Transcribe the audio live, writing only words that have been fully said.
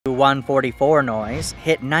Tu-144 noise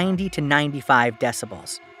hit 90 to 95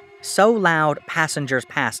 decibels, so loud passengers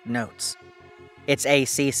passed notes. Its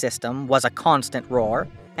AC system was a constant roar,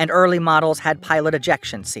 and early models had pilot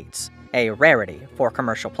ejection seats, a rarity for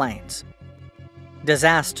commercial planes.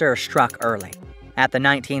 Disaster struck early. At the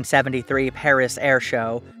 1973 Paris Air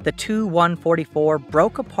Show, the Tu-144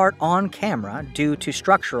 broke apart on camera due to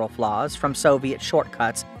structural flaws from Soviet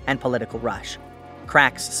shortcuts and political rush.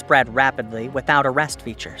 Cracks spread rapidly without arrest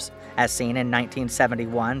features, as seen in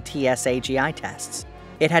 1971 TSAGI tests.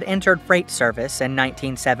 It had entered freight service in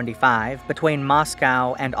 1975 between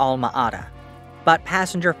Moscow and Alma-Ata, but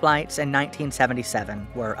passenger flights in 1977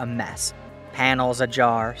 were a mess. Panels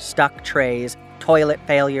ajar, stuck trays, toilet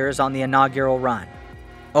failures on the inaugural run.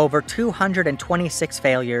 Over 226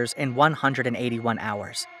 failures in 181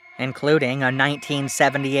 hours, including a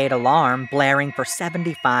 1978 alarm blaring for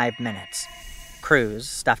 75 minutes. Crews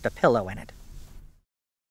stuffed a pillow in it.